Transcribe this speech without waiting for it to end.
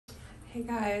Hey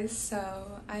guys,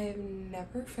 so I've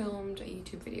never filmed a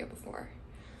YouTube video before.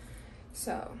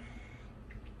 So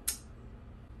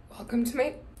welcome to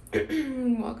my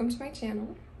welcome to my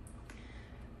channel.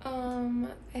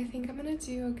 I think I'm gonna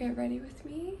do a get ready with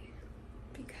me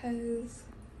because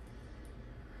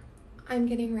I'm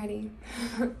getting ready.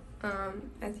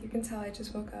 As you can tell, I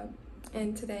just woke up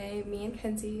and today me and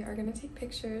Kenzie are gonna take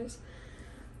pictures.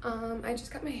 I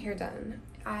just got my hair done.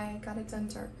 I got it done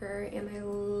darker and I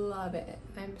love it.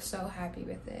 I'm so happy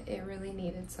with it. It really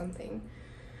needed something.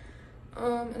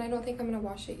 And I don't think I'm gonna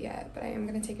wash it yet, but I am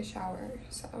gonna take a shower,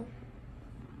 so.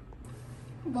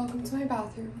 Welcome to my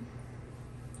bathroom.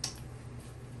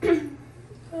 I'm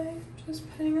just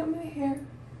putting up my hair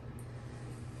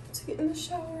to get in the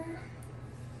shower.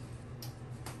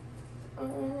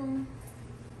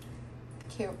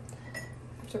 Cute. I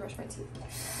have to brush my teeth.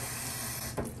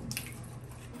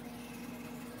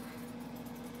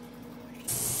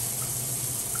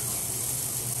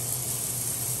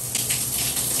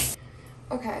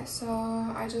 Okay, so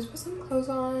I just put some clothes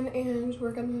on and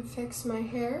we're gonna fix my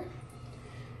hair.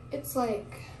 It's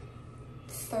like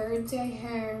third day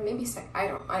hair, maybe second, I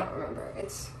don't remember.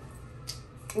 It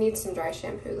needs some dry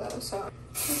shampoo though, so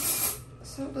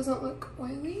it doesn't look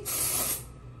oily.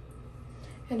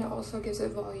 And it also gives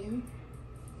it volume.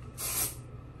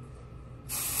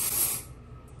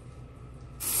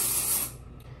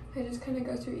 I just kind of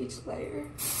go through each layer.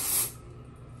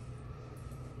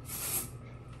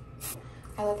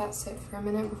 I let that sit for a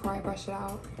minute before I brush it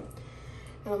out.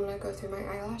 And I'm gonna go through my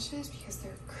eyelashes because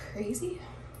they're crazy.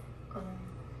 I'm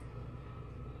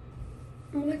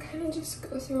gonna kind of just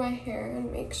go through my hair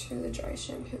and make sure the dry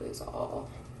shampoo is all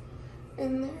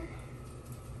in there.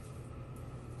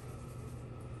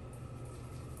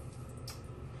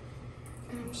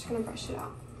 And I'm just gonna brush it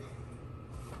out.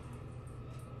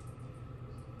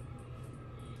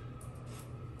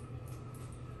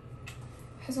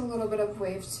 Has a little bit of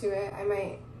wave to it. I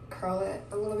might curl it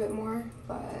a little bit more,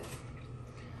 but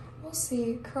we'll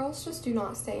see. Curls just do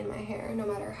not stay in my hair no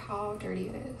matter how dirty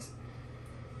it is.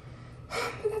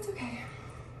 But that's okay.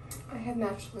 I have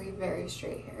naturally very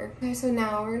straight hair. Okay, so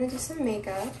now we're gonna do some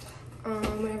makeup.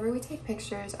 Whenever we take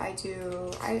pictures, I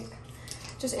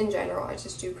just in general, I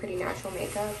just do pretty natural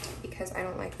makeup because I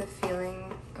don't like the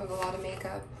feeling of a lot of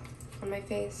makeup on my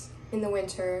face. In the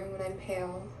winter, when I'm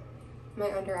pale, my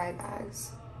under eye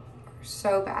bags are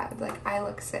so bad. Like, I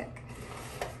look sick.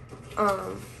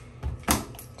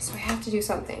 So I have to do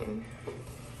something.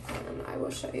 And I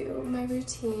will show you my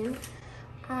routine.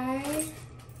 I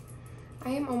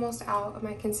am almost out of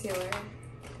my concealer.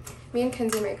 Me and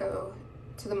Kenzie might go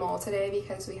to the mall today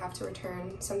because we have to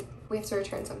return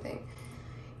something.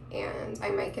 And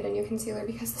I might get a new concealer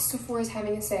because the Sephora is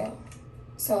having a sale.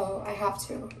 So I have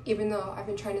to, even though I've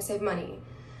been trying to save money.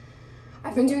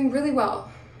 I've been doing really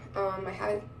well. I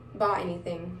haven't bought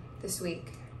anything this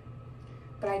week,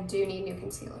 but I do need new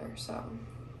concealer, so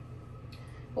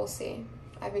we'll see.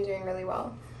 I've been doing really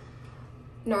well.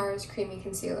 NARS Creamy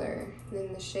Concealer,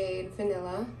 then the shade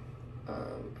Vanilla.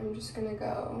 I'm just gonna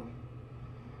go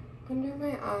under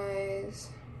my eyes.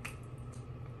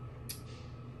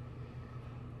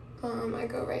 I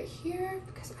go right here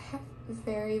because I have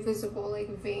very visible like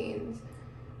veins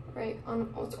right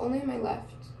on, it's only in my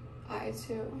left eye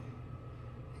too.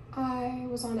 I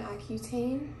was on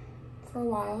Accutane for a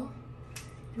while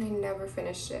and I never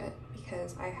finished it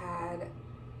because I had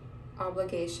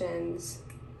obligations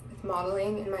with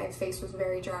modeling and my face was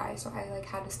very dry, so I like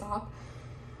had to stop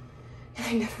and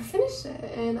I never finished it,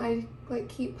 and I like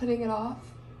keep putting it off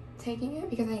taking it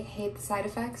because I hate the side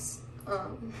effects.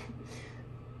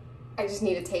 I just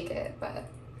need to take it, but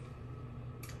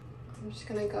I'm just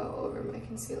gonna go over my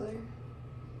concealer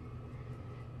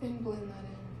and blend that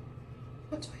in.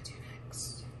 What do I do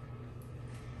next?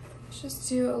 Let's just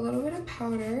do a little bit of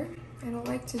powder. I don't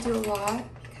like to do a lot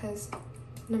because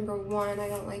number one, I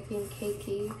don't like being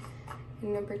cakey,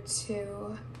 and number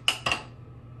two,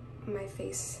 my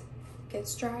face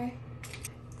gets dry.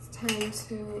 It's time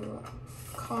to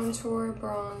contour,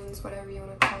 bronze, whatever you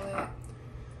want to call it.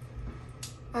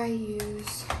 I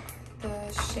use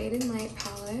the Shade and Light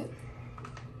palette.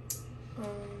 Oh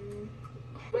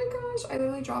my gosh, I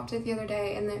literally dropped it the other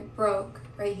day and it broke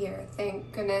right here.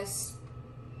 Thank goodness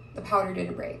the powder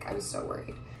didn't break. I was so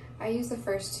worried. I use the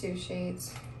first two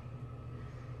shades.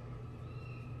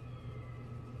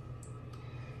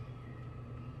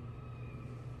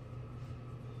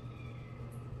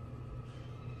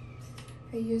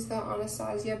 I use the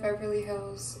Anastasia Beverly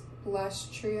Hills Blush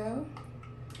Trio.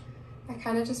 I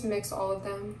kind of just mix all of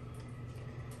them.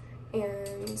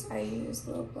 And I use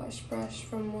a little blush brush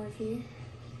from Morphe.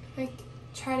 I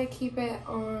try to keep it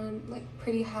on like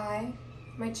pretty high,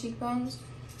 my cheekbones,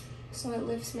 so it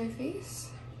lifts my face.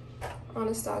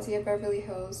 Anastasia Beverly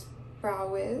Hills Brow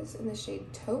Wiz in the shade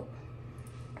Taupe.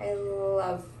 I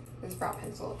love this brow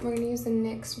pencil. We're gonna use the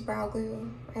NYX brow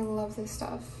glue. I love this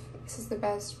stuff. This is the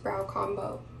best brow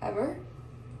combo ever.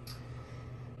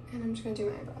 And I'm just gonna do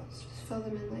my eyebrows, just fill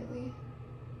them in lightly.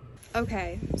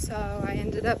 Okay, so I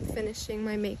ended up finishing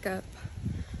my makeup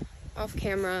off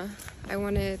camera.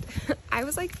 I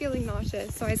was like feeling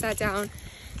nauseous, so I sat down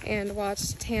and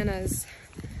watched Tana's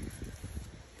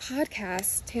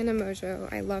podcast, Tana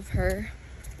Mojo. I love her.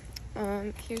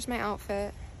 Here's my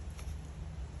outfit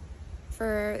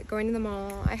for going to the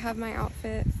mall. I have my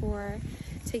outfit for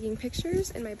taking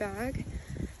pictures in my bag.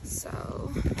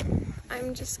 So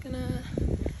I'm just gonna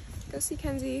go see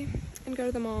Kenzie and go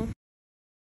to the mall.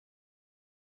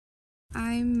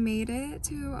 I made it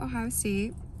to Ohio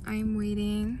State. I'm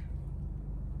waiting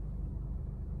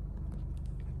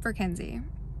for Kenzie.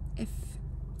 If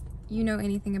you know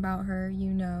anything about her, you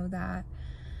know that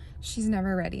she's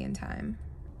never ready in time.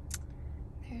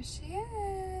 There she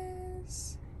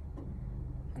is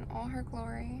in all her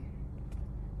glory.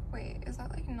 Wait, is that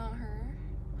like not her?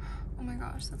 Oh my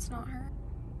gosh, that's not her.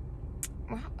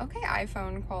 Wow, okay,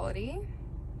 iPhone quality.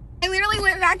 I literally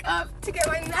went back up to get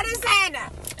my medicine.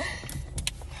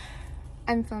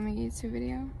 I'm filming a YouTube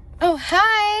video. Oh,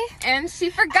 hi. And she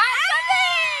forgot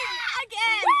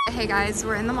something again. Hey guys,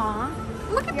 we're in the mall.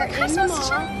 Look at the Christmas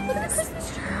tree. Look at the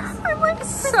Christmas tree. I'm like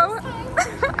so,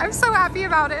 I'm so happy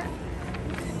about it.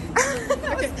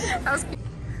 Okay. That was cute.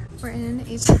 We're in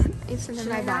H&M.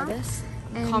 Should I buy this?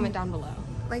 And comment down below.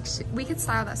 Like, we could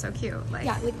style that so cute. Like,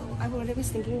 yeah, like what I was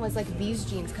thinking was like these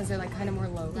jeans because they're like kind of more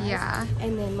low rise. Yeah.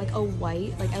 And then like a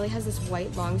white, like Ellie has this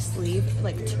white long sleeve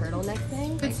like turtleneck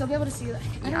thing. You'd still be able to see, like,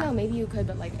 I don't know, maybe you could,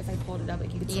 but like if I pulled it up,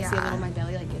 like you could still see a little of my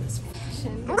belly, like get this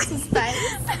fashion. This is nice.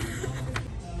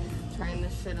 Trying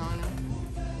this shit on.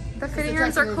 The fitting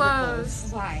rooms are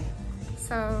closed. Why?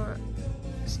 So,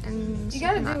 and you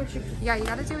gotta do what you. Yeah, you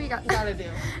gotta do what you gotta do.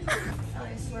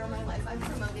 I swear on my life, I'm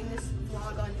promoting this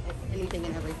vlog on anything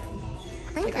and everything.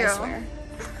 Thank you. I swear.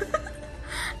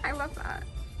 I love that.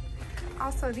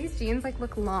 Also, these jeans like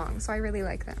look long, so I really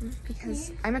like them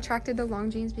because I'm attracted to long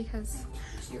jeans because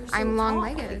I'm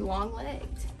long-legged. Long-legged.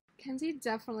 Kenzie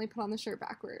definitely put on the shirt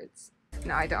backwards.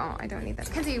 No, I don't. I don't need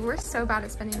that. Kenzie, we're so bad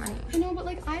at spending money. I know, but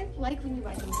like I like when you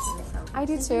buy things for yourself. I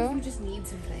do too. You just need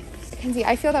some things. Kenzie,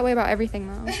 I feel that way about everything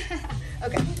though.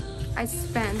 Okay. I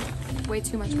spend way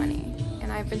too much money,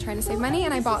 and I've been trying to save money,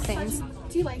 and I bought things.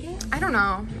 Do you like it? I don't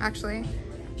know, actually.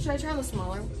 Should I try on the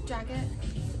smaller jacket?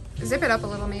 Zip it up a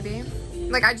little, maybe.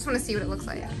 Like, I just want to see what it looks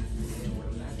like.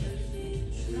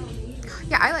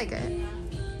 Yeah, I like it.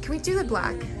 Can we do the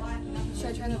black? Should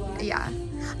I try the black? Yeah.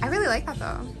 I really like that,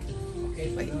 though.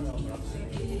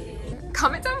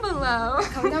 Comment down below.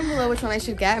 Comment down below which one I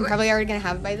should get. I'm probably already gonna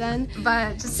have it by then.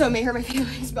 But just so it may hurt my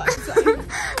feelings, but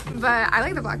but I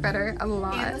like the black better a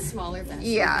lot. And the smaller vest.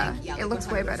 Yeah, like, it looks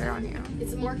 100%. Way better on you.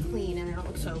 It's more clean and I don't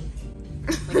look so.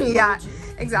 Like, yeah,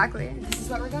 exactly. This is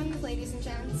what we're going with, ladies and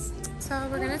gents. So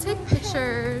we're gonna take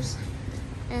pictures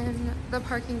in the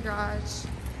parking garage.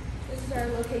 This is our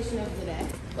location of the day.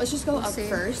 Let's just go up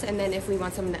first, and then if we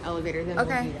want some in the elevator, then we'll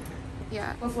do that.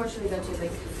 Yeah. What floor should we go to?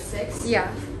 Like 6?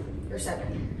 Yeah. Or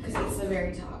 7? Because it's the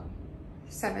very top.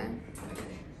 7.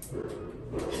 Okay.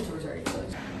 The door's already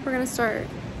closed. We're gonna start.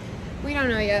 We don't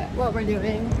know yet what we're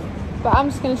doing, but I'm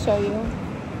just gonna show you.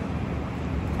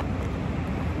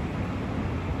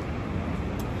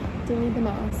 Do you need the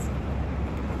mouse?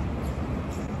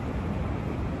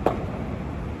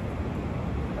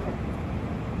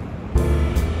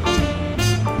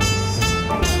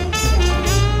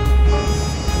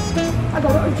 I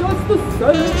gotta adjust the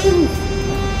settings.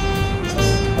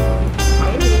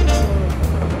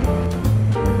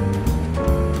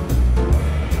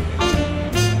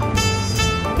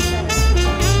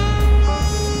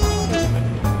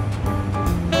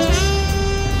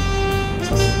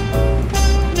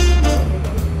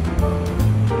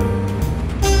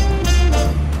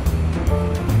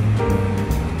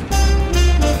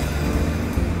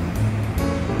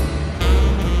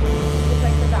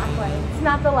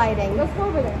 Not the lighting. Let's go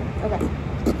over there. Okay.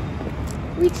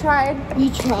 We tried. We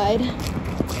tried.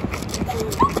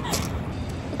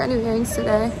 I got new earrings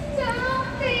today.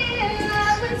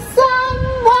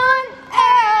 Someone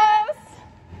else.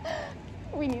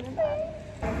 We needed that.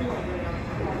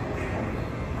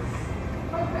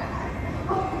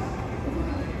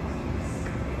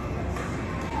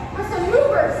 What's the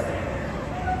movers?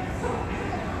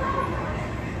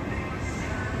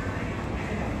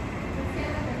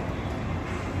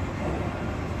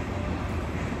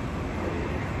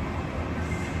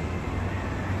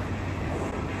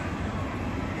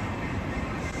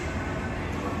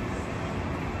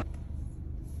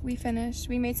 we finished.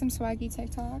 We made some swaggy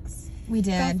TikToks. We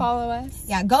did. Go follow us.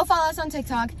 Yeah, go follow us on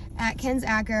TikTok at Ken's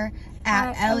Acker,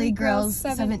 at Ellie Girls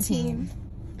 17.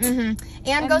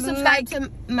 And go subscribe to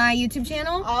my YouTube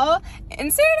channel. I'll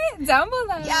insert it down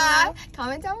below. Yeah,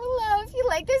 comment down below if you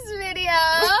like this video.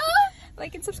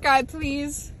 Like and subscribe,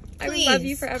 please. I would love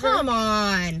you forever. Come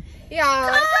on.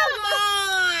 Yeah.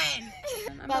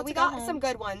 Come on. But we got some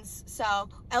good ones, so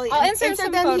Ellie, I'll insert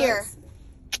some them photos. here.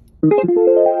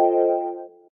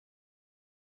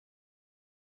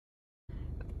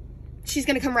 She's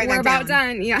gonna come right back down. We're about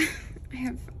done. Yeah,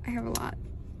 I have a lot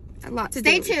to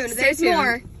Stay do. tuned. There's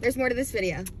more. There's more to this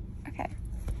video. Okay.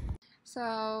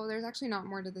 So there's actually not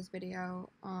more to this video.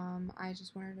 I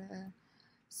just wanted to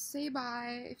say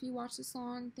bye. If you watched this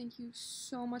long, thank you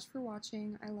so much for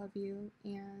watching. I love you,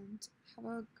 and have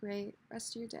a great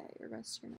rest of your day or rest of your night.